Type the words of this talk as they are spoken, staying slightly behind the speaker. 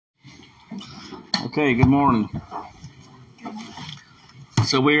Okay, good morning.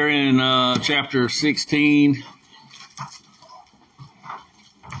 So we're in chapter 16,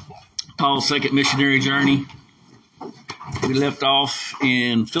 Paul's second missionary journey. We left off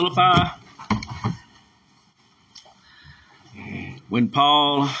in Philippi when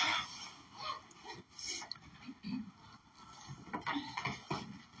Paul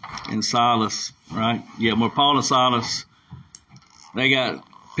and Silas, right? Yeah, when Paul and Silas, they got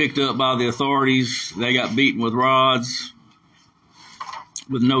picked up by the authorities. They got beaten with rods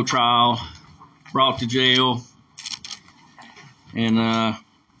with no trial, brought to jail. And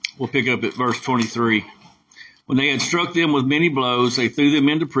we'll pick up at verse 23. When they had struck them with many blows, they threw them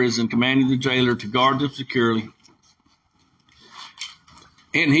into prison, commanding the jailer to guard them securely.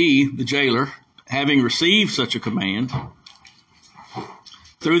 And he, the jailer, having received such a command,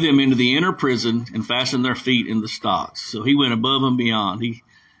 threw them into the inner prison and fastened their feet in the stocks. So he went above and beyond.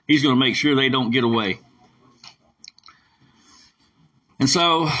 He's going to make sure they don't get away. And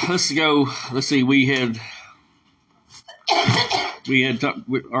so let's see, we had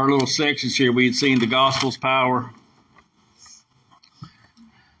our little sections here. We had seen the gospel's power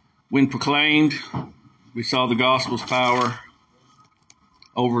when proclaimed. We saw the gospel's power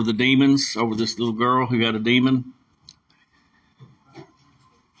over the demons, over this little girl who had a demon.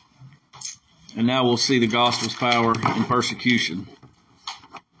 And now we'll see the gospel's power in persecution.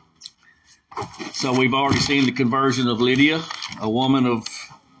 So we've already seen the conversion of Lydia, a woman of,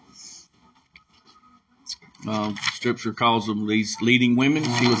 Scripture calls them these leading women.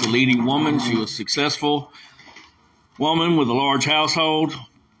 She was a leading woman. She was a successful woman with a large household.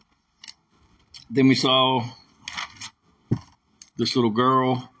 Then we saw this little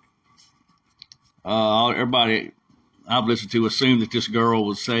girl. Everybody I've listened to assumed that this girl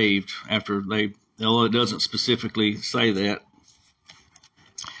was saved although it doesn't specifically say that.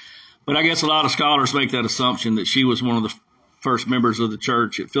 But I guess a lot of scholars make that assumption that she was one of the first members of the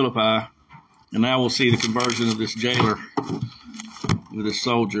church at Philippi. And now we'll see the conversion of this jailer with this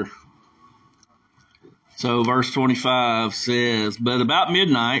soldier. So verse 25 says, "But about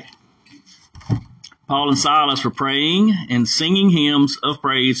midnight, Paul and Silas were praying and singing hymns of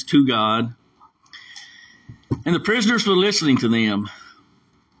praise to God, and the prisoners were listening to them.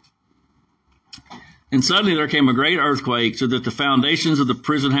 And suddenly there came a great earthquake, so that the foundations of the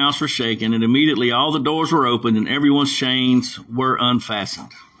prison house were shaken, and immediately all the doors were opened and everyone's chains were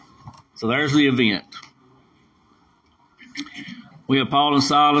unfastened." So there's the event. We have Paul and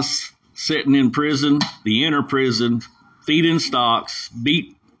Silas sitting in prison, the inner prison, feet in stocks,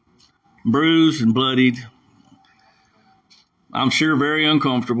 beat, bruised, and bloodied. I'm sure very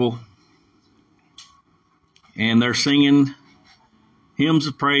uncomfortable. And they're singing hymns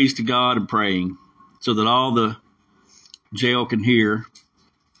of praise to God and praying so that all the jail can hear.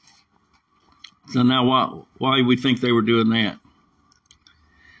 So now why do we think they were doing that?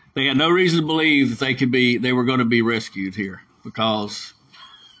 They had no reason to believe that they were going to be rescued here, because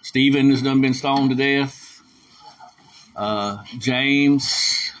Stephen has done been stoned to death.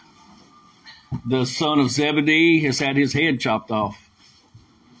 James, the son of Zebedee, has had his head chopped off.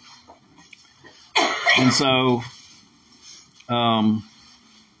 And so I'm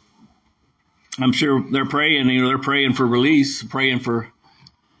sure they're praying, they're praying for release, praying for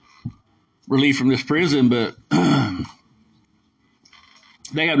relief from this prison, but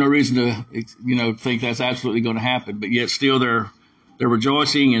they have no reason to, think that's absolutely going to happen. But yet still they're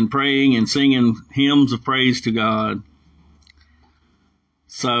rejoicing and praying and singing hymns of praise to God.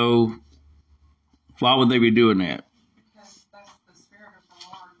 So why would they be doing that? Because that's the Spirit of the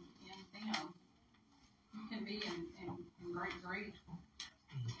Lord in them. You can be in great grief.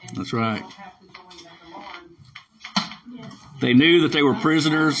 And that's right. Have the joy of the Lord. Yes. They knew that they were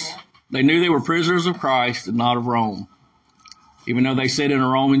prisoners. They knew they were prisoners of Christ and not of Rome, even though they sat in a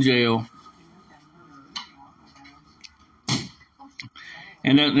Roman jail.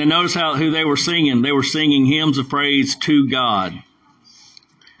 And then notice who they were singing. They were singing hymns of praise to God.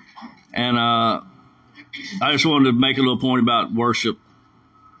 And I just wanted to make a little point about worship.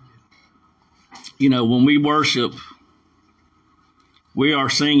 When we worship, we are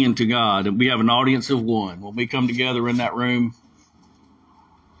singing to God, and we have an audience of one. When we come together in that room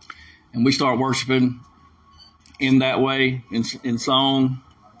and we start worshiping in that way, in song,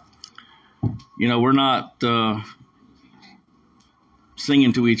 we're not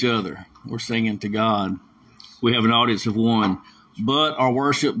singing to each other. We're singing to God. We have an audience of one. But our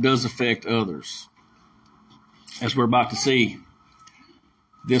worship does affect others, as we're about to see.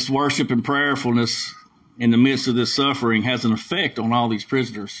 This worship and prayerfulness in the midst of this suffering has an effect on all these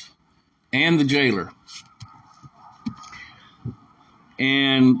prisoners and the jailer.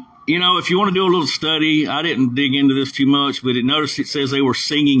 And, if you want to do a little study, I didn't dig into this too much, but notice it says they were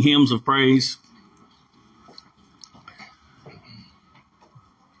singing hymns of praise.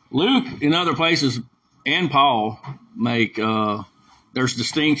 Luke, in other places, and Paul make there's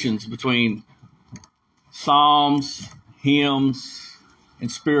distinctions between psalms, hymns,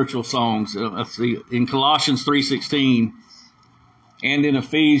 and spiritual songs. Let's see, in Colossians 3:16 and in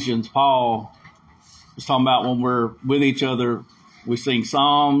Ephesians, Paul is talking about when we're with each other, we sing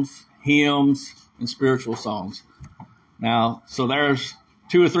psalms, hymns, and spiritual songs. Now, so there's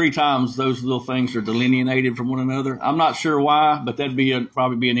 2 or 3 times those little things are delineated from one another. I'm not sure why, but that'd be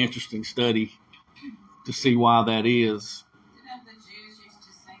probably be an interesting study to see why that is. Didn't the Jews used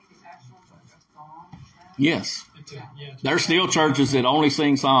to sing the actual psalms? Yes. There's still churches that only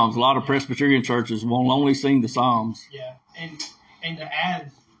sing psalms. A lot of Presbyterian churches will only sing the psalms. Yeah, and to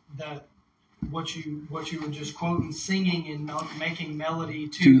add that what you were just quoting, singing and making melody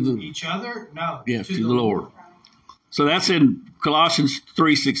to each other, no, yeah, to the Lord. So that's in Colossians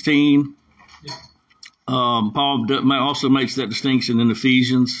 3:16. Yeah. Paul also makes that distinction in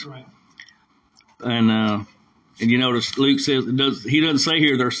Ephesians. Right. And you notice Luke says he doesn't say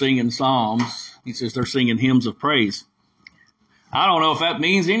here they're singing psalms. He says they're singing hymns of praise. I don't know if that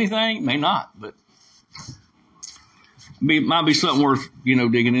means anything. May not, but might be something worth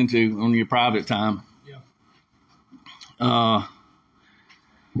digging into on your private time. Yeah.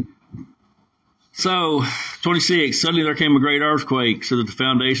 So 26. Suddenly there came a great earthquake, so that the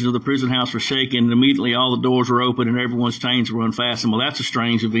foundations of the prison house were shaken, and immediately all the doors were open and everyone's chains were unfastened. Well, that's a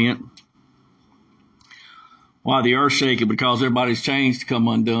strange event. Why the earth shaking? Because everybody's chains come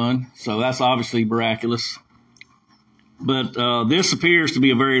undone. So that's obviously miraculous. But this appears to be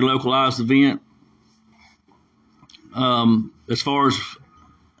a very localized event. As far as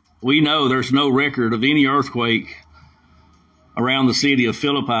we know, there's no record of any earthquake around the city of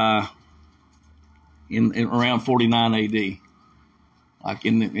Philippi in around 49 AD. Like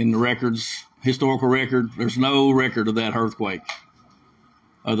in the records, historical record, there's no record of that earthquake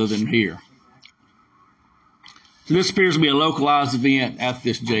other than here. So this appears to be a localized event at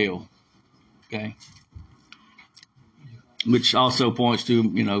this jail. Okay. Which also points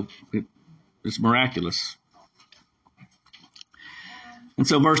to, it's miraculous. And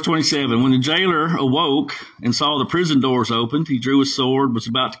so verse 27, when the jailer awoke and saw the prison doors opened, he drew his sword, was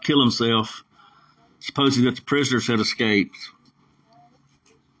about to kill himself, supposing that the prisoners had escaped.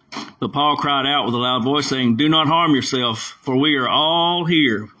 But Paul cried out with a loud voice, saying, "Do not harm yourself, for we are all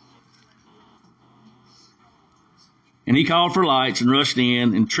here." And he called for lights and rushed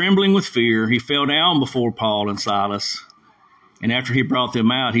in, and trembling with fear, he fell down before Paul and Silas. And after he brought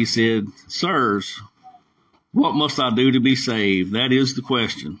them out, he said, "Sirs, what must I do to be saved?" That is the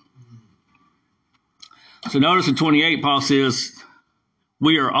question. So notice in 28, Paul says,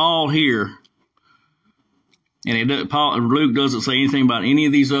 "We are all here." And Luke doesn't say anything about any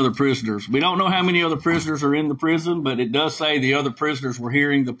of these other prisoners. We don't know how many other prisoners are in the prison, but it does say the other prisoners were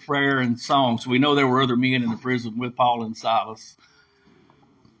hearing the prayer and song. So we know there were other men in the prison with Paul and Silas.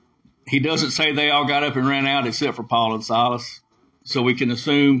 He doesn't say they all got up and ran out except for Paul and Silas. So we can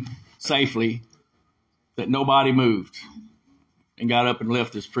assume safely that nobody moved and got up and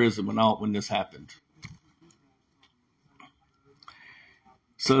left this prison when this happened.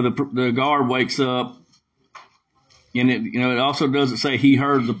 So the guard wakes up. And it also doesn't say he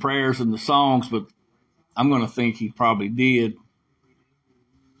heard the prayers and the songs, but I'm going to think he probably did,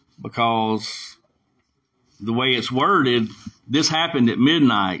 because the way it's worded, this happened at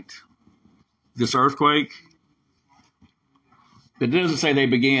midnight, this earthquake. It doesn't say they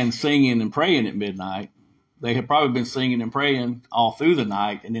began singing and praying at midnight. They had probably been singing and praying all through the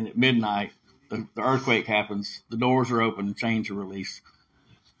night, and then at midnight, the earthquake happens, the doors are open, the chains are released.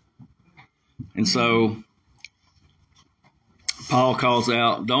 And so Paul calls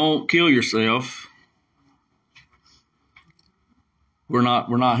out, "Don't kill yourself. We're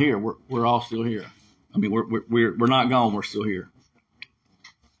not here. We're all still here. I mean, we're not gone. We're still here."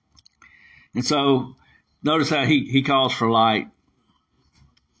 And so notice how he calls for light.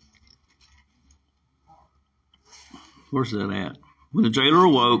 Where's that at? When the jailer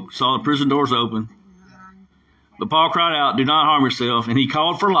awoke, saw the prison doors open, but Paul cried out, "Do not harm yourself." And he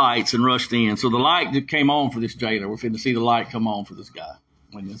called for lights and rushed in. So the light that came on for this jailer. We're going to see the light come on for this guy.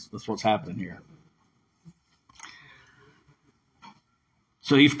 That's what's happening here.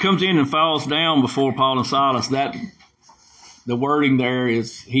 So he comes in and falls down before Paul and Silas. The wording there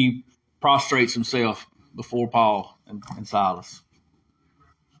is he prostrates himself before Paul and Silas.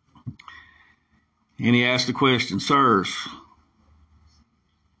 And he asked the question, "Sirs,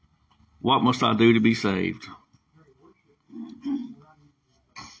 what must I do to be saved?"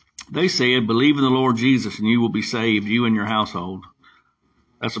 They said, believe in the Lord Jesus and you will be saved, you and your household.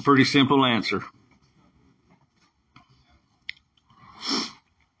 That's a pretty simple answer.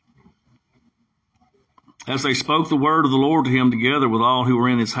 As they spoke the word of the Lord to him together with all who were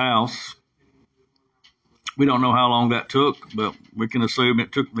in his house, we don't know how long that took, but we can assume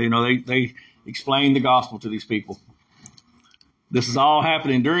it took, they explained the gospel to these people. This is all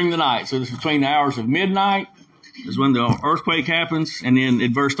happening during the night. So this is between the hours of midnight is when the earthquake happens. And then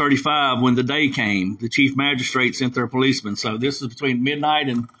in verse 35, when the day came, the chief magistrate sent their policemen. So this is between midnight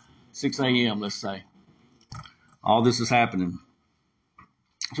and 6 a.m., let's say. All this is happening.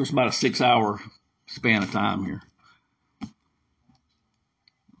 So it's about a 6-hour span of time here.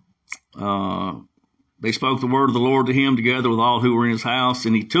 They spoke the word of the Lord to him together with all who were in his house.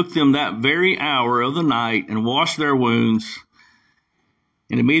 And he took them that very hour of the night and washed their wounds.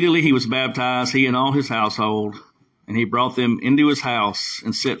 And immediately he was baptized, he and all his household. And he brought them into his house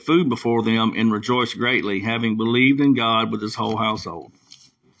and set food before them and rejoiced greatly, having believed in God with his whole household.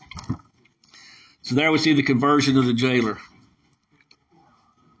 So there we see the conversion of the jailer.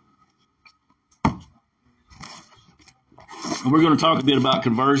 And we're going to talk a bit about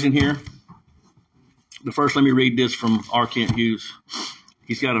conversion here. But first, let me read this from R. Kent Hughes.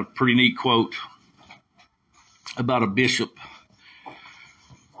 He's got a pretty neat quote about a bishop.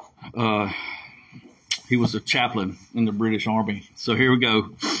 He was a chaplain in the British Army. So here we go.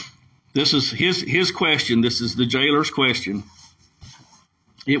 This is his question. This is the jailer's question.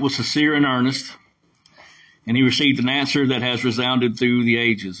 It was sincere and earnest, and he received an answer that has resounded through the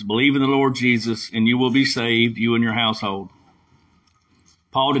ages. Believe in the Lord Jesus, and you will be saved, you and your household.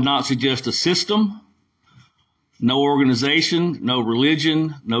 Paul did not suggest a system, no organization, no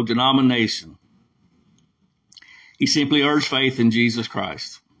religion, no denomination. He simply urged faith in Jesus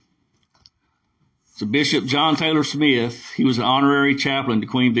Christ. So Bishop John Taylor Smith, he was an honorary chaplain to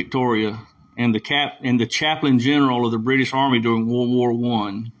Queen Victoria and the chaplain general of the British Army during World War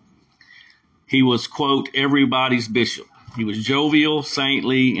I. He was, quote, everybody's bishop. He was jovial,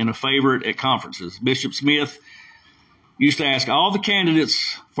 saintly, and a favorite at conferences. Bishop Smith used to ask all the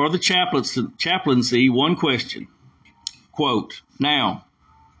candidates for the chaplaincy one question, quote, now,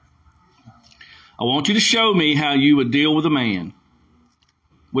 I want you to show me how you would deal with a man.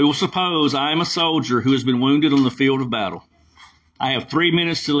 We will suppose I am a soldier who has been wounded on the field of battle. I have 3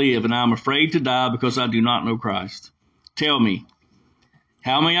 minutes to live, and I am afraid to die because I do not know Christ. Tell me,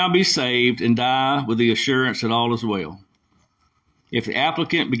 how may I be saved and die with the assurance that all is well? If the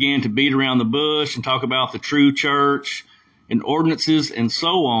applicant began to beat around the bush and talk about the true church and ordinances and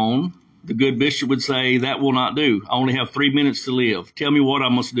so on, the good bishop would say, that will not do. I only have 3 minutes to live. Tell me what I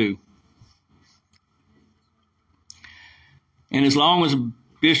must do. And as long as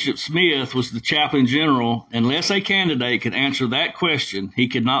Bishop Smith was the chaplain general, unless a candidate could answer that question, he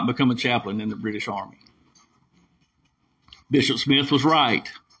could not become a chaplain in the British Army. Bishop Smith was right.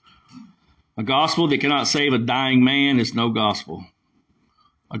 A gospel that cannot save a dying man is no gospel.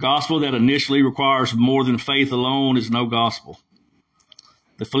 A gospel that initially requires more than faith alone is no gospel.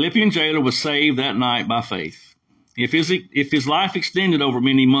 The Philippian jailer was saved that night by faith. If his life extended over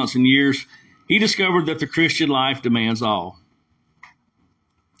many months and years, he discovered that the Christian life demands all.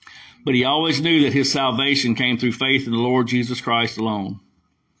 But he always knew that his salvation came through faith in the Lord Jesus Christ alone.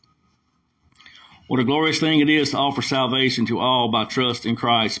 What a glorious thing it is to offer salvation to all by trust in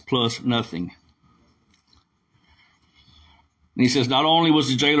Christ plus nothing. And he says, not only was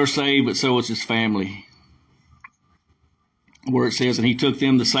the jailer saved, but so was his family. Where it says, and he took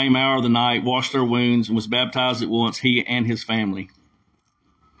them the same hour of the night, washed their wounds, and was baptized at once, he and his family.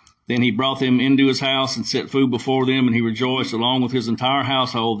 Then he brought them into his house and set food before them, and he rejoiced along with his entire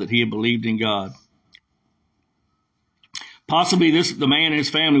household that he had believed in God. Possibly the man and his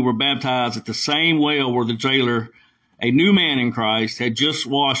family were baptized at the same well where the jailer, a new man in Christ, had just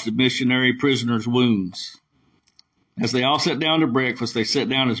washed the missionary prisoner's wounds. As they all sat down to breakfast, they sat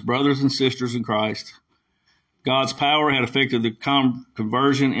down as brothers and sisters in Christ. God's power had affected the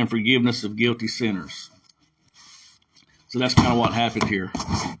conversion and forgiveness of guilty sinners. So that's kind of what happened here.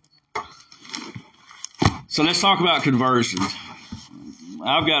 So let's talk about conversion.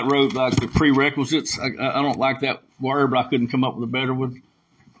 I've wrote like the prerequisites. I don't like that word, but I couldn't come up with a better one.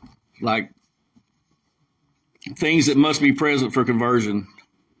 Like things that must be present for conversion.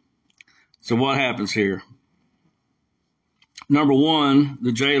 So what happens here? Number one,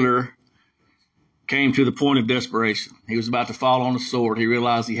 the jailer came to the point of desperation. He was about to fall on the sword. He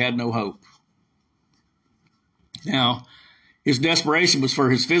realized he had no hope. Now, his desperation was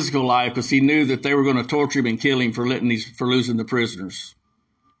for his physical life because he knew that they were going to torture him and kill him for losing the prisoners.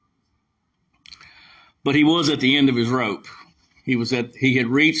 But he was at the end of his rope.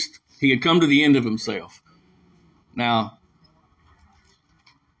 He had come to the end of himself. Now,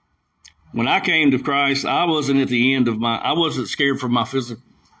 when I came to Christ, I wasn't scared for my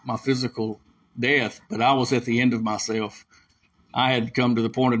physical death, but I was at the end of myself. I had come to the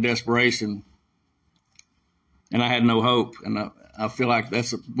point of desperation, and I had no hope. And I feel like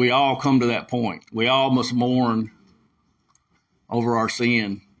we all come to that point. We all must mourn over our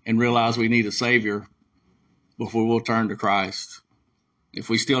sin and realize we need a Savior before we'll turn to Christ. If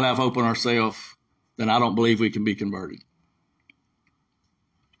we still have hope in ourselves, then I don't believe we can be converted.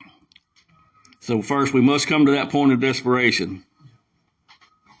 So first, we must come to that point of desperation.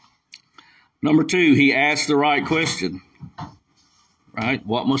 Number 2, he asked the right question. Right?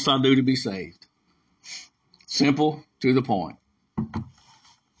 What must I do to be saved? Simple, to the point.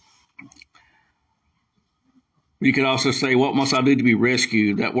 You could also say, what must I do to be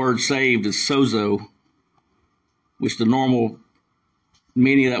rescued? That word saved is sozo, which the normal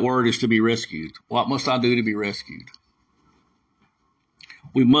meaning of that word is to be rescued. What must I do to be rescued?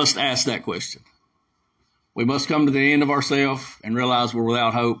 We must ask that question. We must come to the end of ourselves and realize we're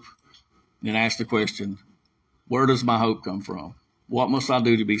without hope, and ask the question, where does my hope come from? What must I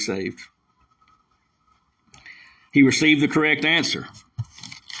do to be saved? He received the correct answer.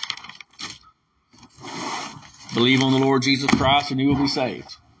 Believe on the Lord Jesus Christ and you will be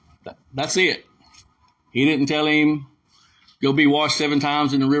saved. That's it. He didn't tell him, go be washed 7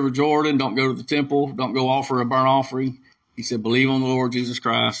 times in the River Jordan, don't go to the temple, don't go offer a burnt offering. He said, believe on the Lord Jesus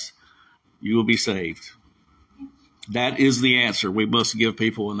Christ, you will be saved. That is the answer we must give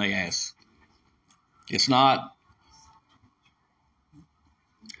people when they ask. It's not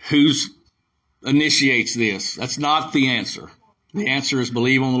who initiates this. That's not the answer. The answer is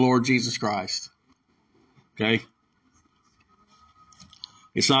believe on the Lord Jesus Christ. Okay?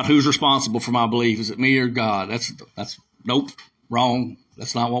 It's not who's responsible for my belief. Is it me or God? That's nope, wrong.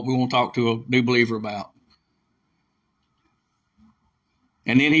 That's not what we want to talk to a new believer about.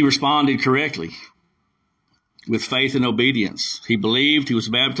 And then he responded correctly with faith and obedience. He believed, he was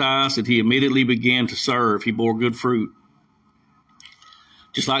baptized, and he immediately began to serve. He bore good fruit.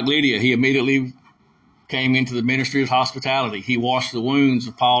 Just like Lydia, he immediately came into the ministry of hospitality. He washed the wounds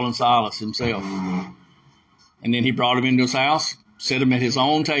of Paul and Silas himself. And then he brought them into his house, set them at his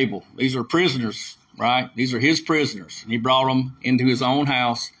own table. These are prisoners, right? These are his prisoners. And he brought them into his own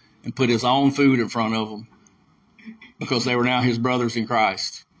house and put his own food in front of them because they were now his brothers in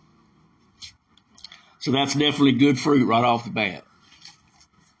Christ. So that's definitely good fruit right off the bat.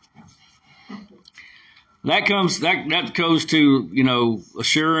 That goes to,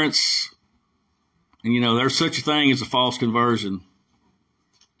 assurance. And, there's such a thing as a false conversion.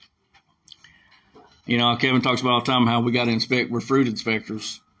 Kevin talks about all the time how we got to we're fruit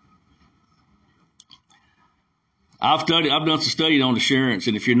inspectors. I've done some study on assurance,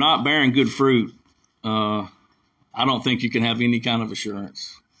 and if you're not bearing good fruit, I don't think you can have any kind of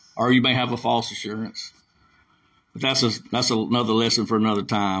assurance, or you may have a false assurance. But that's another lesson for another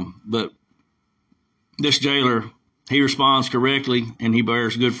time. But this jailer, he responds correctly, and he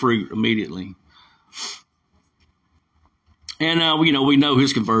bears good fruit immediately. And we know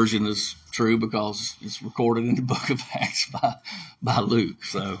his conversion is true because it's recorded in the book of Acts by Luke.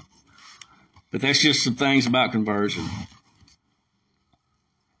 So, but that's just some things about conversion.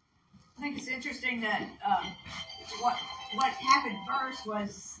 I think it's interesting that what happened first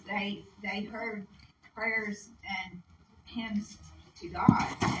was they heard prayers and hymns to God,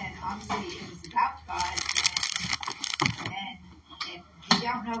 and obviously it was about God. And if we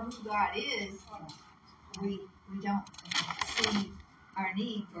don't know who God is, we don't see our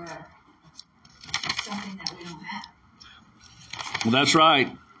need for something that we don't have. Well, that's right.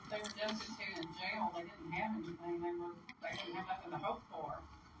 They were destitute in jail. They didn't have anything. They didn't have nothing to hope for.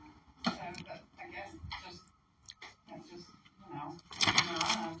 So I guess that's just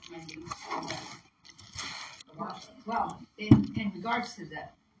maybe. Well, in regards to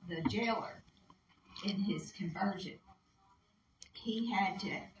the jailer, in his conversion, he had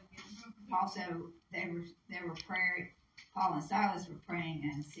to also they were praying. Paul and Silas were praying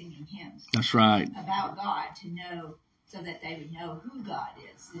and singing hymns. That's right. About God to know, so that they would know who God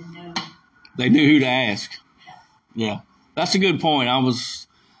is and know. They knew who to ask. Yeah, that's a good point.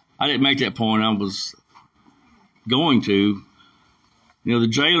 I didn't make that point. I was going to. The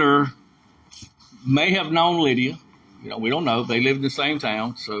jailer may have known Lydia. We don't know. They lived in the same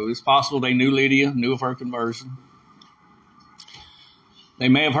town, so it's possible they knew Lydia, knew of her conversion. They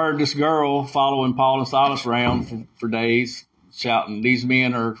may have heard this girl following Paul and Silas around for days, shouting, "These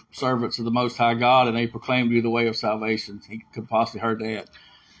men are servants of the Most High God, and they proclaim to you the way of salvation." He could have possibly heard that.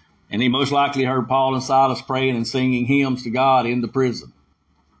 And he most likely heard Paul and Silas praying and singing hymns to God in the prison.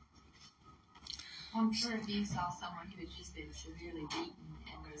 I'm sure if you saw someone who had just been severely beaten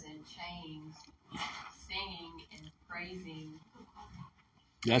and was in chains, singing and praising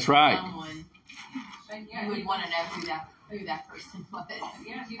That's right. someone, you would want to know who that person was.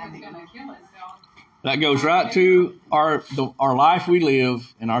 Yeah, he was going to kill himself. That goes right to our life we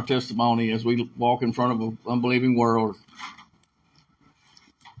live and our testimony as we walk in front of an unbelieving world.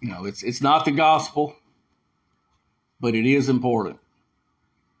 You know, it's not the gospel, but it is important.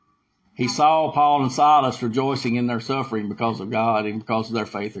 He saw Paul and Silas rejoicing in their suffering because of God and because of their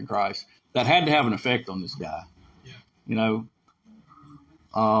faith in Christ. That had to have an effect on this guy. Yeah. You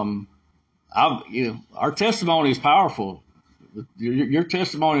know, our testimony is powerful. Your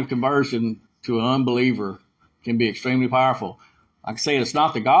testimony of conversion to an unbeliever can be extremely powerful. Like I say, it's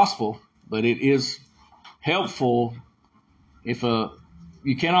not the gospel, but it is helpful if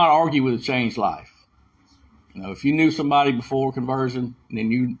you cannot argue with a changed life. You know, if you knew somebody before conversion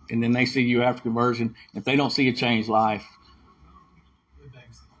and then they see you after conversion, if they don't see a changed life,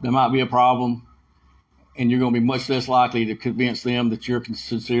 there might be a problem, and you're going to be much less likely to convince them that you're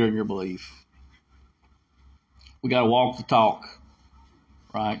sincere in your belief. We got to walk the talk,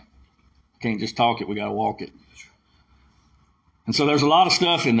 right? Can't just talk it, we got to walk it. And so there's a lot of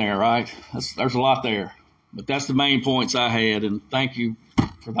stuff in there, right? There's a lot there. But that's the main points I had, and thank you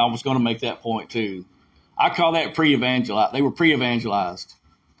I was going to make that point too. I call that pre-evangelized. They were pre-evangelized.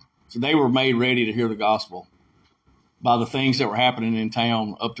 So they were made ready to hear the gospel by the things that were happening in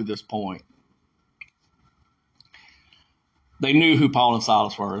town up to this point. They knew who Paul and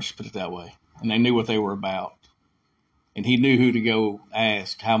Silas were, let's put it that way. And they knew what they were about. And he knew who to go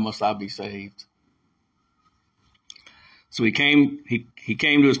ask, how must I be saved? So he came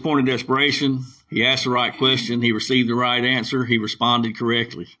to his point of desperation. He asked the right question. He received the right answer. He responded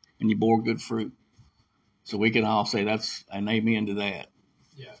correctly. And he bore good fruit. So we can all say that's an amen to that.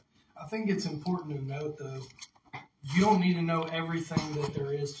 Yeah. I think it's important to note, though, you don't need to know everything that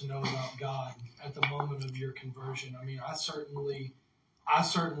there is to know about God at the moment of your conversion. I mean, I certainly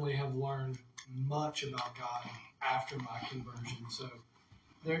have learned much about God after my conversion. So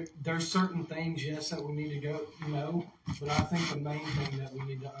there's certain things, yes, that we need to know, but I think the main thing that we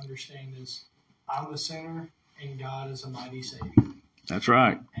need to understand is I'm a sinner and God is a mighty Savior. That's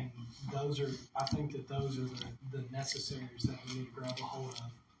right. And I think that those are the necessaries that we need to grab a hold of.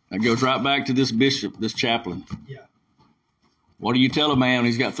 That goes right back to this bishop, this chaplain. Yeah. What do you tell a man when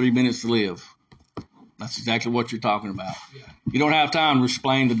he's got 3 minutes to live? That's exactly what you're talking about. Yeah. You don't have time to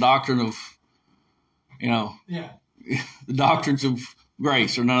explain the doctrine of, the doctrines of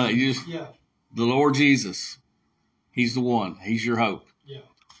grace or none of that. You just, the Lord Jesus, he's the one. He's your hope. Yeah.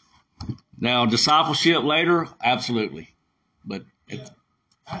 Now, discipleship later, absolutely. But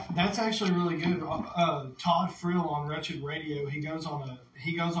that's actually really good. Todd Frill on Wretched Radio, he goes on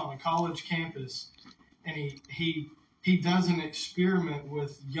a college campus, and he does an experiment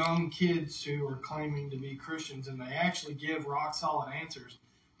with young kids who are claiming to be Christians, and they actually give rock solid answers.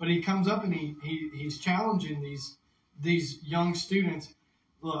 But he comes up and he's challenging these young students.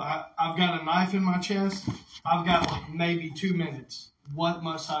 Look, I've got a knife in my chest. I've got maybe 2 minutes. What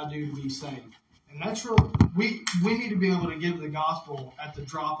must I do to be saved? And that's really, we need to be able to give the gospel at the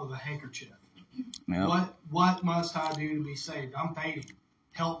drop of a handkerchief. Yep. What must I do to be saved? I'm fading.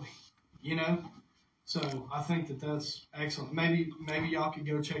 Help me. So I think that's excellent. Maybe y'all could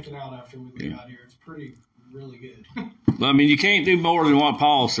go check it out after we leave out here. It's really good. Well, I mean, you can't do more than what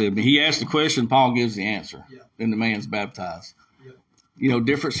Paul said. But he asked the question, Paul gives the answer. Yeah. Then the man's baptized. Yeah.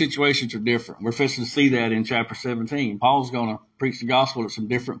 Different situations are different. We're fixing to see that in chapter 17. Paul's going to preach the gospel at some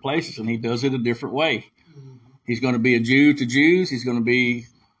different places, and he does it a different way. Mm-hmm. He's going to be a Jew to Jews. He's going to be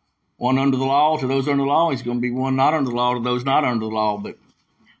one under the law to those under the law. He's going to be one not under the law to those not under the law. But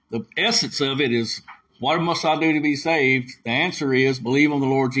the essence of it is, what must I do to be saved? The answer is, believe on the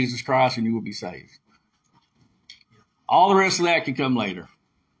Lord Jesus Christ and you will be saved. All the rest of that can come later.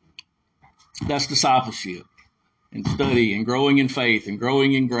 That's discipleship and study and growing in faith and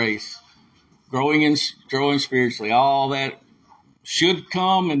growing in grace, growing spiritually. All that should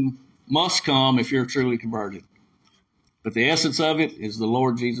come and must come if you're truly converted. But the essence of it is the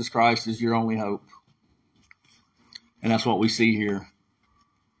Lord Jesus Christ is your only hope. And that's what we see here.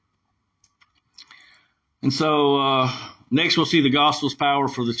 And so next we'll see the gospel's power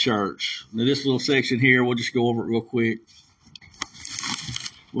for the church. Now this little section here, we'll just go over it real quick.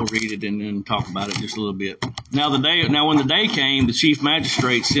 We'll read it and then talk about it just a little bit. Now when the day came, the chief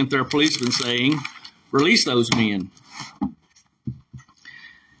magistrates sent their policemen saying, release those men.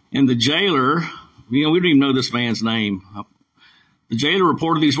 And the jailer, we don't even know this man's name. The jailer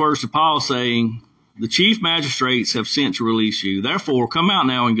reported these words to Paul, saying, "The chief magistrates have sent to release you. Therefore, come out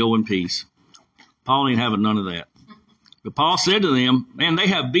now and go in peace." Paul ain't having none of that. But Paul said to them, "Man, they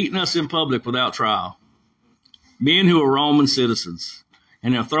have beaten us in public without trial, men who are Roman citizens,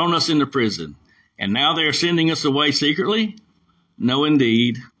 and have thrown us into prison. And now they are sending us away secretly? No,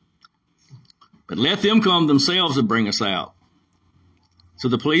 indeed. But let them come themselves and bring us out." So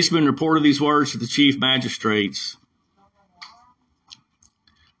the policemen reported these words to the chief magistrates.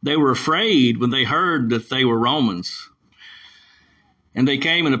 They were afraid when they heard that they were Romans. And they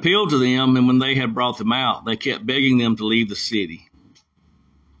came and appealed to them, and when they had brought them out, they kept begging them to leave the city.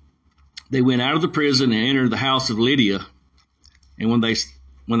 They went out of the prison and entered the house of Lydia, and when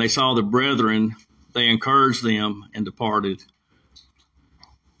they saw the brethren, they encouraged them and departed.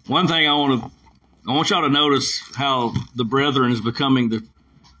 One thing I want y'all to notice how the brethren is becoming the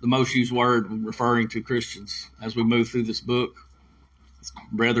most used word when referring to Christians as we move through this book.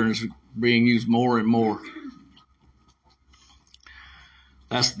 Brethren is being used more and more.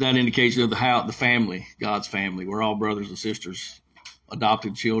 That indication of the family, God's family. We're all brothers and sisters,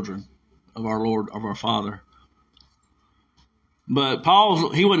 adopted children of our Lord, of our Father. But Paul,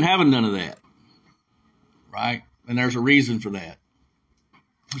 he wasn't having none of that, right? And there's a reason for that.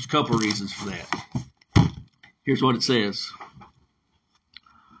 There's a couple of reasons for that. Here's what it says.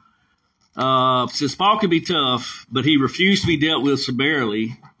 Since Paul could be tough, but he refused to be dealt with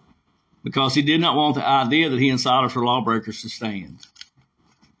severely because he did not want the idea that he and Silas were lawbreakers to stand.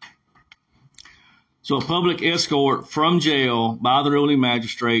 So a public escort from jail by the ruling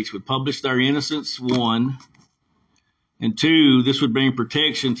magistrates would publish their innocence, one, and two, this would bring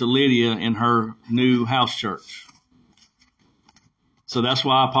protection to Lydia in her new house church. So that's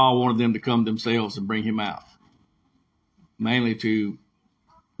why Paul wanted them to come themselves and bring him out, mainly to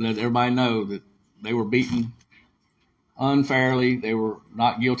let everybody know that they were beaten unfairly. They were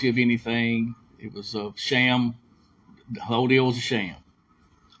not guilty of anything. It was a sham. The whole deal was a sham.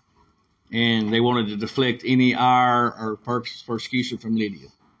 And they wanted to deflect any ire or persecution from Lydia,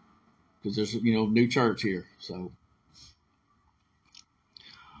 because there's a new church here. So,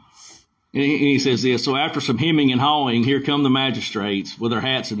 and he says this. So after some hemming and hawing, here come the magistrates with their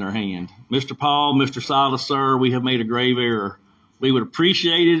hats in their hand. "Mr. Paul, Mr. Silas, sir, we have made a grave error. We would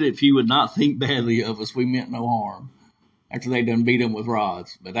appreciate it if you would not think badly of us. We meant no harm." After they done beat them with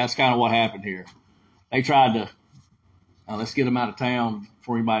rods. But that's kind of what happened here. They tried to, let's get them out of town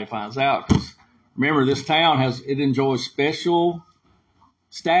before anybody finds out. Because remember, this town enjoys special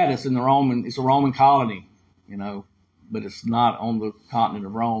status in the Roman. It's a Roman colony, but it's not on the continent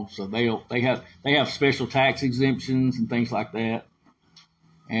of Rome. So they have special tax exemptions and things like that.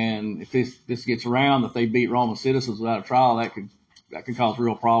 And if this gets around, if they beat Roman citizens without a trial, that could cause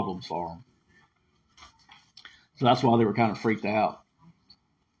real problems for them. So that's why they were kind of freaked out.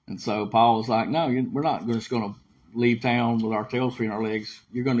 And so Paul was like, "No, we're not just going to leave town with our tails between our legs.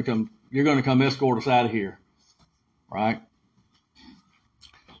 You're going to come escort us out of here." Right?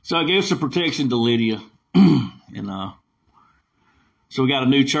 So it gives some protection to Lydia. And so we got a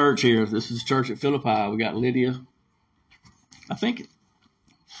new church here. This is the church at Philippi. We got Lydia. I think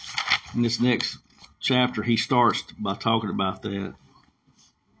in this next chapter, he starts by talking about that.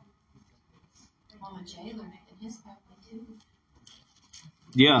 Well, the jailer and his family too.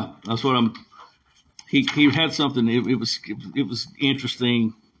 Yeah, that's what he had something. It was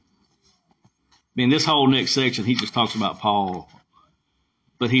interesting. I mean, this whole next section, he just talks about Paul.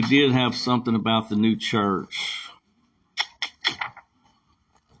 But he did have something about the new church.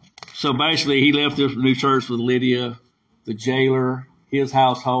 So basically, he left this new church with Lydia, the jailer, his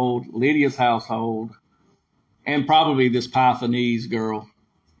household, Lydia's household, and probably this Pythonese girl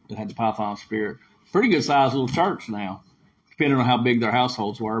that had the Python spirit. Pretty good sized little church now, depending on how big their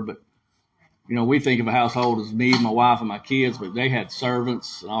households were. But, we think of a household as me, my wife, and my kids, but they had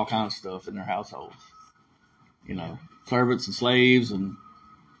servants and all kinds of stuff in their households. Servants and slaves and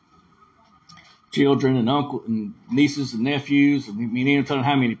children and uncle and nieces and nephews. I mean, you don't know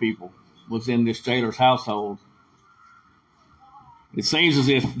how many people was in this jailer's household. It seems as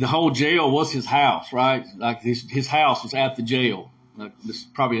if the whole jail was his house, right? Like his house was at the jail. Like this is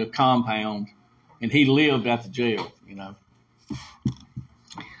probably a compound, and he lived at the jail,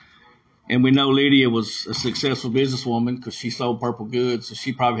 And we know Lydia was a successful businesswoman because she sold purple goods, so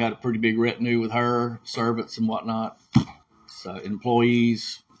she probably had a pretty big retinue with her, servants and whatnot, so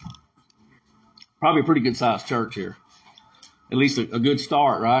employees. Probably a pretty good sized church here. At least a good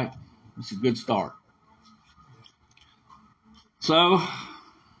start, right? It's a good start. So,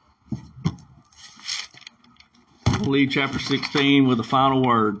 we'll leave chapter 16 with a final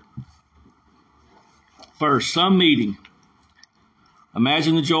word. First, some meeting.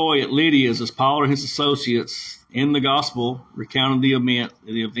 Imagine the joy at Lydia's as Paul and his associates in the gospel recounted the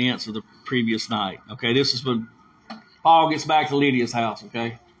events of the previous night. Okay, this is when Paul gets back to Lydia's house,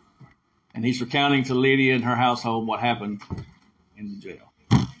 okay? And he's recounting to Lydia and her household what happened in the jail.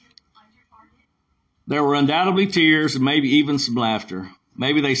 There were undoubtedly tears and maybe even some laughter.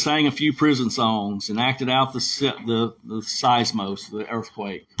 Maybe they sang a few prison songs and acted out the seismos, the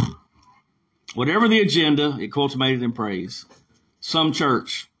earthquake. Whatever the agenda, it culminated in praise. Some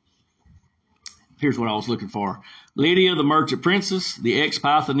church. Here's what I was looking for. Lydia, the merchant princess, the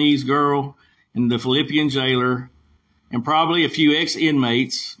ex-Pythonese girl, and the Philippian jailer, and probably a few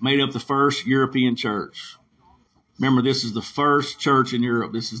ex-inmates made up the first European church. Remember, this is the first church in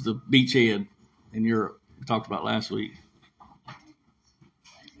Europe. This is the beachhead in Europe we talked about last week.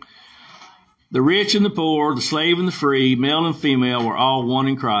 The rich and the poor, the slave and the free, male and female were all one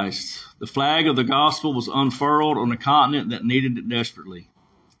in Christ. The flag of the gospel was unfurled on a continent that needed it desperately.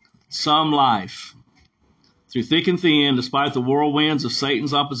 Some life. Through thick and thin, despite the whirlwinds of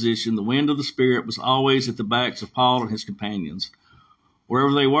Satan's opposition, the wind of the Spirit was always at the backs of Paul and his companions.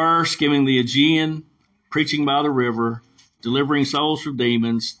 Wherever they were, skimming the Aegean, preaching by the river, delivering souls from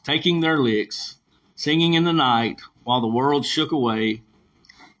demons, taking their licks, singing in the night while the world shook away,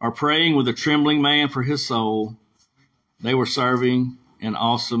 or praying with a trembling man for his soul, they were serving an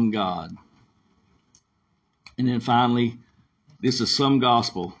awesome God. And then finally, this is some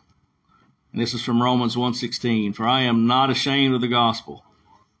gospel. And this is from Romans 1:16. For I am not ashamed of the gospel,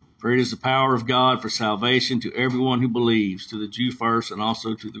 for it is the power of God for salvation to everyone who believes, to the Jew first and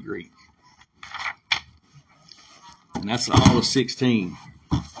also to the Greek. And that's all of 16.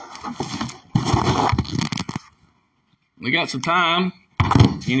 We got some time.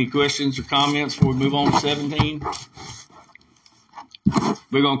 Any questions or comments before we move on to 17?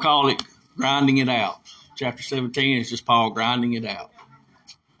 We're going to call it grinding it out. Chapter 17 is just Paul grinding it out.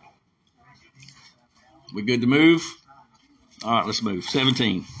 We good to move? All right, let's move.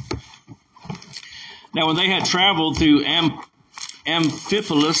 17. Now, when they had traveled through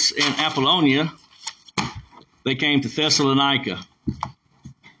Amphipolis and Apollonia, they came to Thessalonica,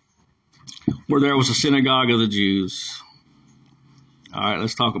 where there was a synagogue of the Jews. All right,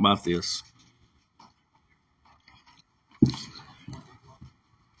 let's talk about this.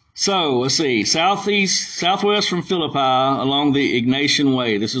 So, let's see. Southwest from Philippi along the Egnatian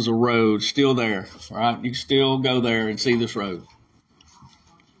Way. This is a road still there, right? You can still go there and see this road.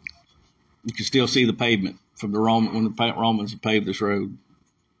 You can still see the pavement from when the Romans paved this road.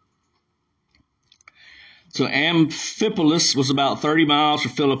 So Amphipolis was about 30 miles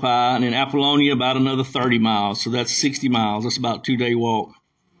from Philippi, and in Apollonia about another 30 miles. So that's 60 miles. That's about a 2-day walk.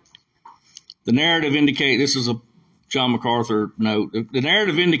 The narrative indicates, this is a John MacArthur note, the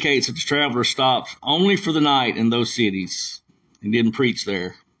narrative indicates that the traveler stopped only for the night in those cities and didn't preach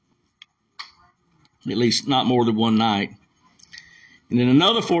there. At least not more than one night. And then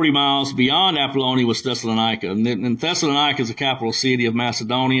another 40 miles beyond Apollonia was Thessalonica. And Thessalonica is the capital city of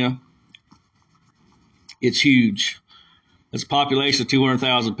Macedonia. It's huge. It's a population of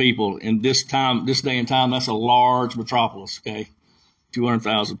 200,000 people. In this day and time, that's a large metropolis, okay?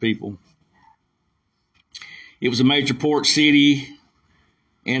 200,000 people. It was a major port city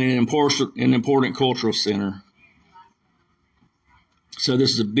and an important cultural center. So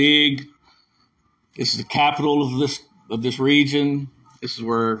this is the capital of this region. This is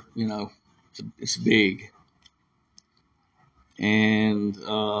where, it's big. And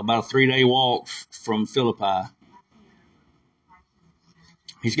about a 3-day walk from Philippi.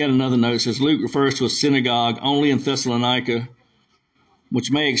 He's got another note that says Luke refers to a synagogue only in Thessalonica, which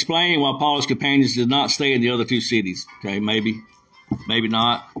may explain why Paul's companions did not stay in the other 2 cities. Okay, maybe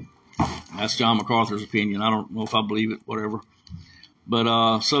not. That's John MacArthur's opinion. I don't know if I believe it, whatever.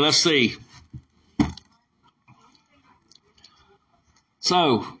 But so let's see.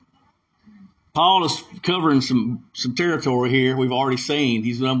 So Paul is covering some territory here we've already seen.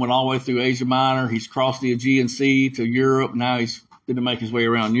 He's went all the way through Asia Minor. He's crossed the Aegean Sea to Europe. Now he's going to make his way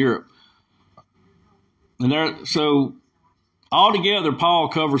around Europe. And so altogether, Paul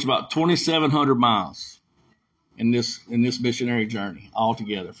covers about 2,700 miles in this missionary journey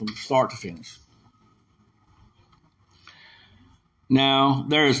altogether, from start to finish. Now,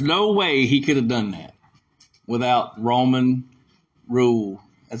 there is no way he could have done that without Roman rule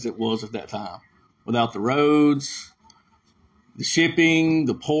as it was at that time. Without the roads, the shipping,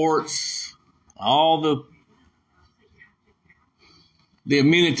 the ports, all the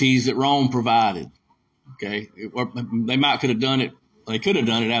amenities that Rome provided. Okay, they could have done it. They could have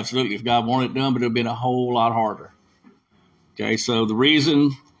done it absolutely if God wanted it done, but it would have been a whole lot harder. Okay, so the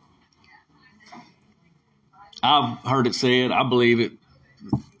reason I've heard it said, I believe it,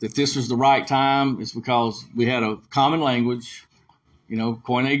 that this was the right time is because we had a common language.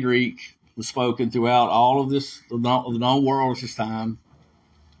 Koine Greek was spoken throughout all of the known world at this time.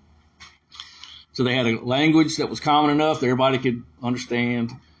 So they had a language that was common enough that everybody could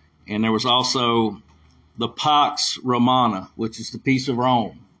understand. And there was also the Pax Romana, which is the peace of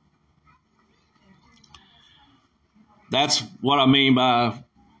Rome. That's what I mean by,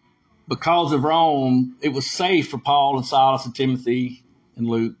 because of Rome, it was safe for Paul and Silas and Timothy and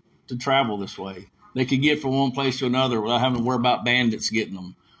Luke to travel this way. They could get from one place to another without having to worry about bandits getting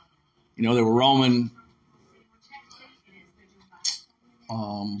them. There were Roman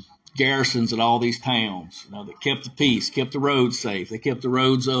garrisons at all these towns, that kept the peace, kept the roads safe. They kept the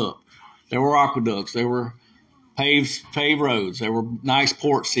roads up. There were aqueducts. There were paved roads. There were nice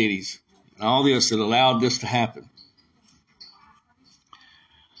port cities. And all this that allowed this to happen.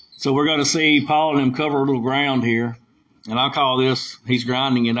 So we're going to see Paul and him cover a little ground here. And I call this, he's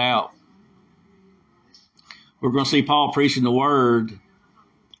grinding it out. We're going to see Paul preaching the word.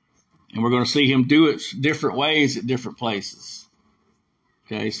 And we're going to see him do it different ways at different places.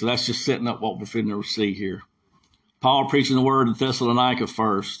 Okay, so that's just setting up what we're finna to see here. Paul preaching the word in Thessalonica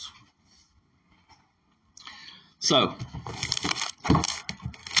first. So,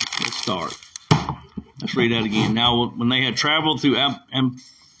 let's start. Let's read that again. Now, when they had traveled through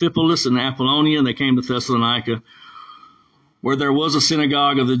Amphipolis and Apollonia, they came to Thessalonica, where there was a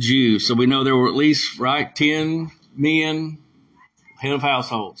synagogue of the Jews. So we know there were at least, 10 men, head of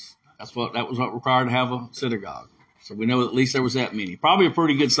households. That was what required to have a synagogue. So we know at least there was that many. Probably a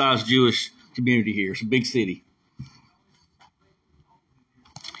pretty good-sized Jewish community here. It's a big city.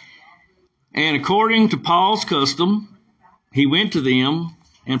 And according to Paul's custom, he went to them,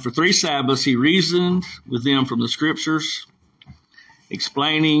 and for 3 Sabbaths he reasoned with them from the Scriptures,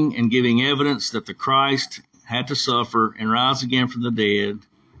 explaining and giving evidence that the Christ had to suffer and rise again from the dead,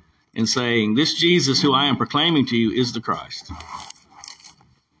 and saying, "This Jesus who I am proclaiming to you is the Christ."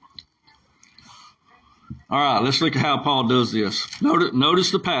 All right, let's look at how Paul does this.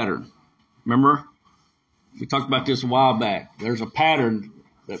 Notice the pattern. Remember, we talked about this a while back. There's a pattern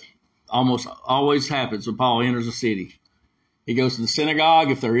that almost always happens when Paul enters a city. He goes to the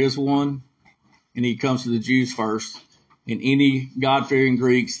synagogue, if there is one, and he comes to the Jews first, and any God-fearing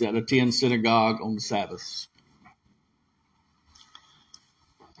Greeks that attend synagogue on the Sabbaths.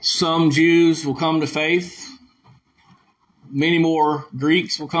 Some Jews will come to faith. Many more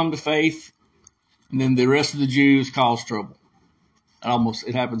Greeks will come to faith. And then the rest of the Jews cause trouble.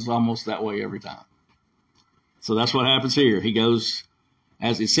 It happens almost that way every time. So that's what happens here. He goes,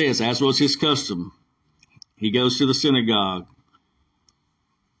 as it says, as was his custom, he goes to the synagogue.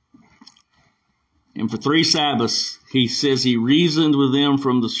 And for 3 Sabbaths, he says he reasoned with them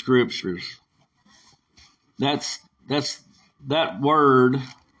from the Scriptures. That word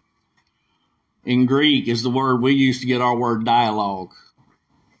in Greek is the word we use to get our word dialogue.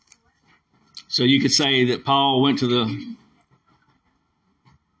 So you could say that Paul went to them,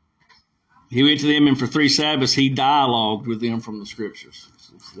 and for 3 Sabbaths he dialogued with them from the Scriptures.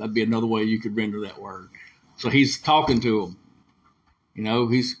 So that'd be another way you could render that word. So he's talking to them.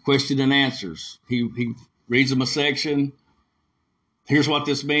 He's question and answers. He reads them a section. Here's what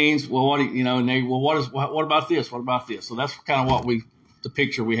this means. Well, what about this? What about this? So that's kind of the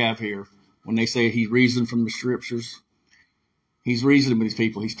picture we have here when they say he reasoned from the Scriptures. He's reasoning with these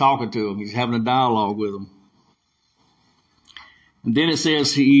people. He's talking to them. He's having a dialogue with them. And then it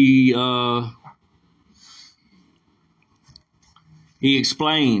says he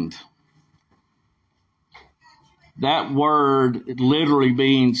explained. That word, it literally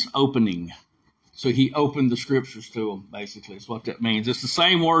means opening. So he opened the Scriptures to them, basically. That's what that means. It's the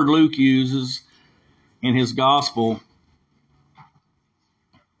same word Luke uses in his gospel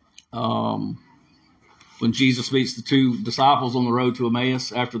when Jesus meets the 2 disciples on the road to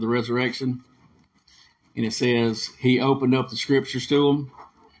Emmaus after the resurrection. And it says he opened up the Scriptures to them.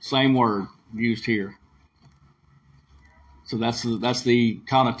 Same word used here. So that's the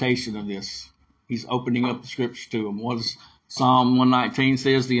connotation of this. He's opening up the Scriptures to them. What does Psalm 119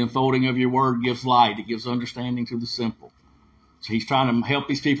 says? The unfolding of your word gives light. It gives understanding to the simple. So he's trying to help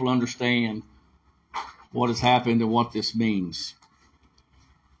these people understand what has happened and what this means.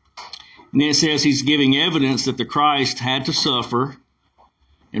 And then it says he's giving evidence that the Christ had to suffer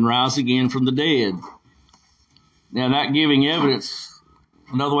and rise again from the dead. Now that giving evidence,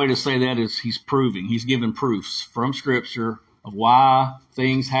 another way to say that is he's giving proofs from Scripture of why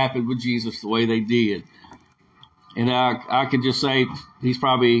things happened with Jesus the way they did. And I could just say he's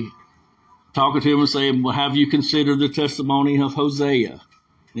probably talking to him and saying, well, have you considered the testimony of Hosea?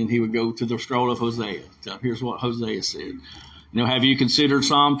 Then he would go to the scroll of Hosea. So here's what Hosea said. Have you considered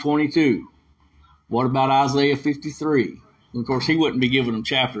Psalm 22? What about Isaiah 53? Of course, he wouldn't be giving them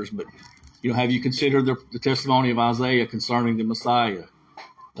chapters, but, have you considered the testimony of Isaiah concerning the Messiah?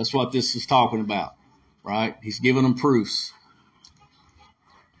 That's what this is talking about, right? He's giving them proofs.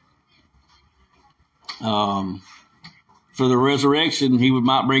 For the resurrection, he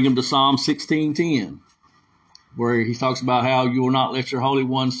might bring them to Psalm 16:10, where he talks about how you will not let your Holy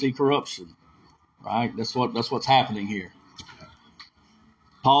One see corruption, right? That's what's happening here.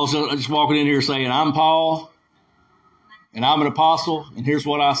 Paul's just walking in here saying, I'm Paul, and I'm an apostle, and here's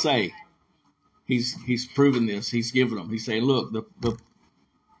what I say. He's proven this. He's given them. He's saying, look,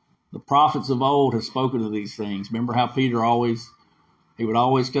 the prophets of old have spoken of these things. Remember how Peter he would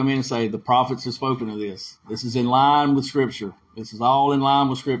always come in and say, the prophets have spoken of this. This is in line with Scripture. This is all in line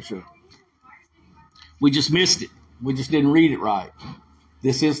with Scripture. We just missed it. We just didn't read it right.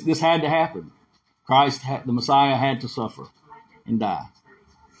 This had to happen. The Messiah had to suffer and die.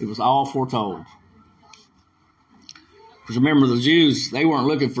 It was all foretold. Because remember, the Jews, they weren't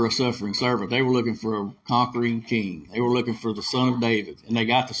looking for a suffering servant. They were looking for a conquering king. They were looking for the son of David, and they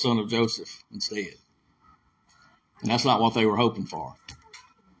got the son of Joseph instead. And that's not what they were hoping for.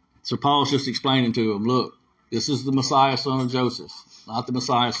 So Paul's just explaining to them, look, this is the Messiah, son of Joseph, not the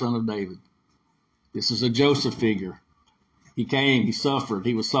Messiah, son of David. This is a Joseph figure. He came, he suffered,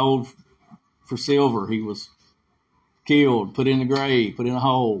 he was sold for silver, he was killed, put in the grave, put in a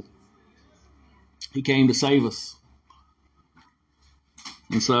hole. He came to save us.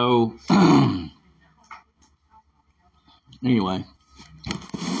 And so, anyway.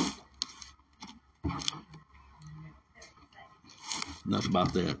 Enough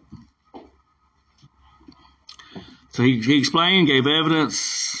about that. So he explained, gave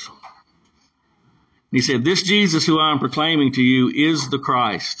evidence. He said, this Jesus who I am proclaiming to you is the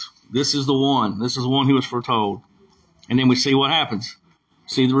Christ. This is the one. This is the one who was foretold. And then we see what happens.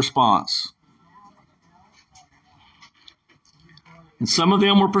 See the response. And some of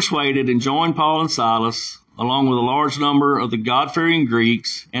them were persuaded and joined Paul and Silas, along with a large number of the God-fearing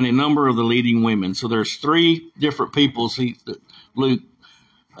Greeks and a number of the leading women. So there's three different peoples that Luke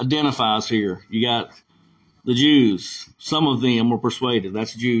identifies here. You got the Jews. Some of them were persuaded.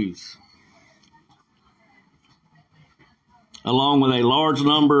 That's Jews. Along with a large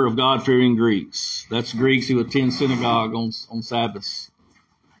number of God-fearing Greeks. That's Greeks who attend synagogue on Sabbaths.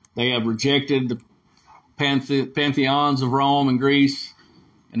 They have rejected the pantheons of Rome and Greece,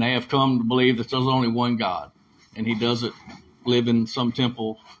 and they have come to believe that there's only one God, and he doesn't live in some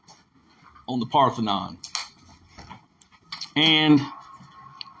temple on the Parthenon. And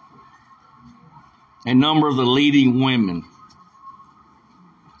a number of the leading women.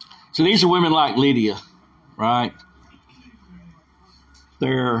 So these are women like Lydia, right?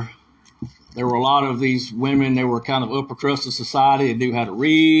 There were a lot of these women. They were kind of upper crust of society. They knew how to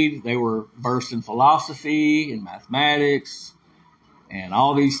read. They were versed in philosophy and mathematics and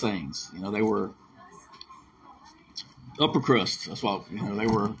all these things. They were upper crust. That's what, they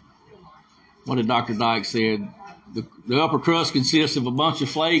were. What did Dr. Dyke said? The upper crust consists of a bunch of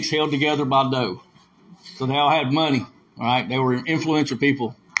flakes held together by dough. So they all had money, all right? They were influential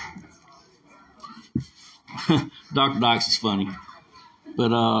people. Dr. Dykes is funny.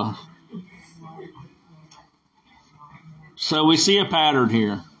 But, so we see a pattern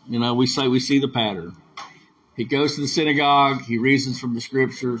here. We see the pattern. He goes to the synagogue. He reasons from the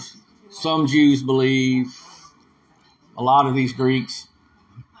scriptures. Some Jews believe. A lot of these Greeks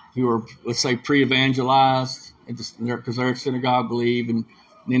who are, let's say, pre-evangelized because they're at synagogue believe. And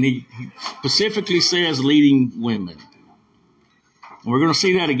then he specifically says leading women. And we're going to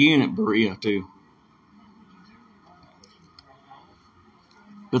see that again at Berea too.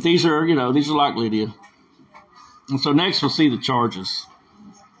 But these are like Lydia. And so next we'll see the charges.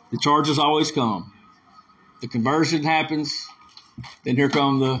 The charges always come. The conversion happens, then here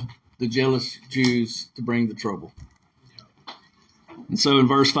come the jealous Jews to bring the trouble. And so in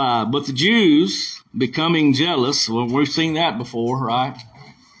verse 5, but the Jews becoming jealous, well, we've seen that before, right?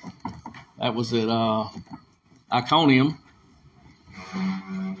 That was at Iconium.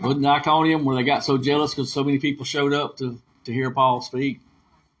 Wasn't Iconium where they got so jealous because so many people showed up to hear Paul speak?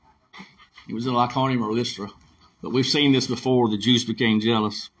 It was in Iconium or Lystra. But we've seen this before. The Jews became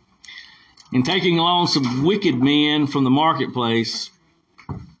jealous. And taking along some wicked men from the marketplace,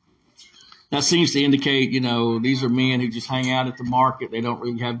 that seems to indicate, these are men who just hang out at the market. They don't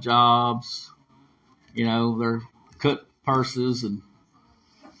really have jobs. They're cut purses and,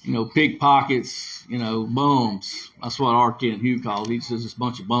 pickpockets, bums. That's what R. Kent Hugh calls it. He says it's a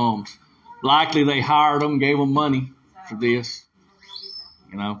bunch of bums. Likely they hired them, gave them money for this,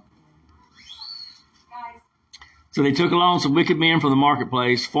 So they took along some wicked men from the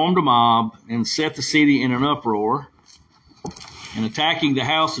marketplace, formed a mob, and set the city in an uproar. And attacking the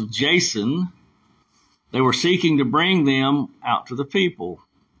house of Jason, they were seeking to bring them out to the people.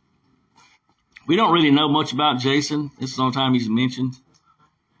 We don't really know much about Jason. This is the only time he's mentioned.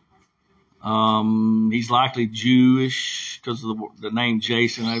 He's likely Jewish because of the name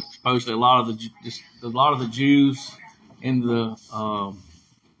Jason. Supposedly a lot of the Jews in the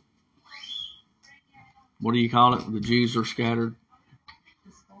what do you call it? The Jews are scattered.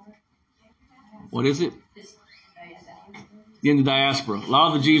 What is it? In the diaspora. A lot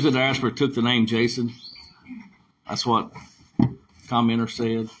of the Jews in the diaspora took the name Jason. That's what commenter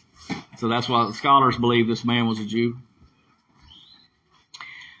said. So that's why the scholars believe this man was a Jew.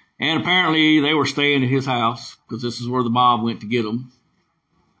 And apparently they were staying at his house because this is where the mob went to get them.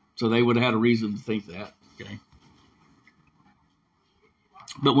 So they would have had a reason to think that. Okay.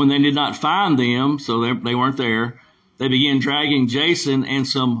 But when they did not find them, so they weren't there, they began dragging Jason and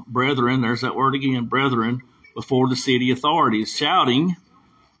some brethren, there's that word again, brethren, before the city authorities, shouting,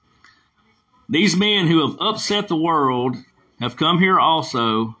 "These men who have upset the world have come here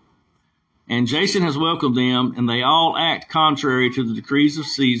also, and Jason has welcomed them, and they all act contrary to the decrees of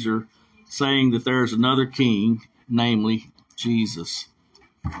Caesar, saying that there is another king, namely Jesus."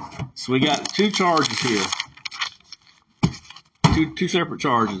 So we got two charges here. Two separate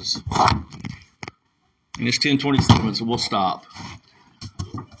charges. And it's 10:27, so we'll stop.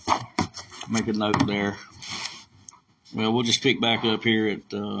 Make a note there. Well, we'll just pick back up here at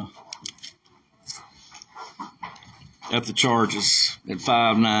the charges at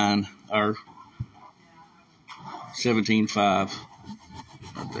 5:9 or 17:5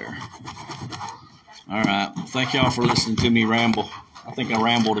 right there. All right. Thank y'all for listening to me ramble. I think I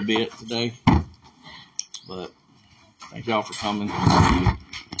rambled a bit today, but thank y'all for coming.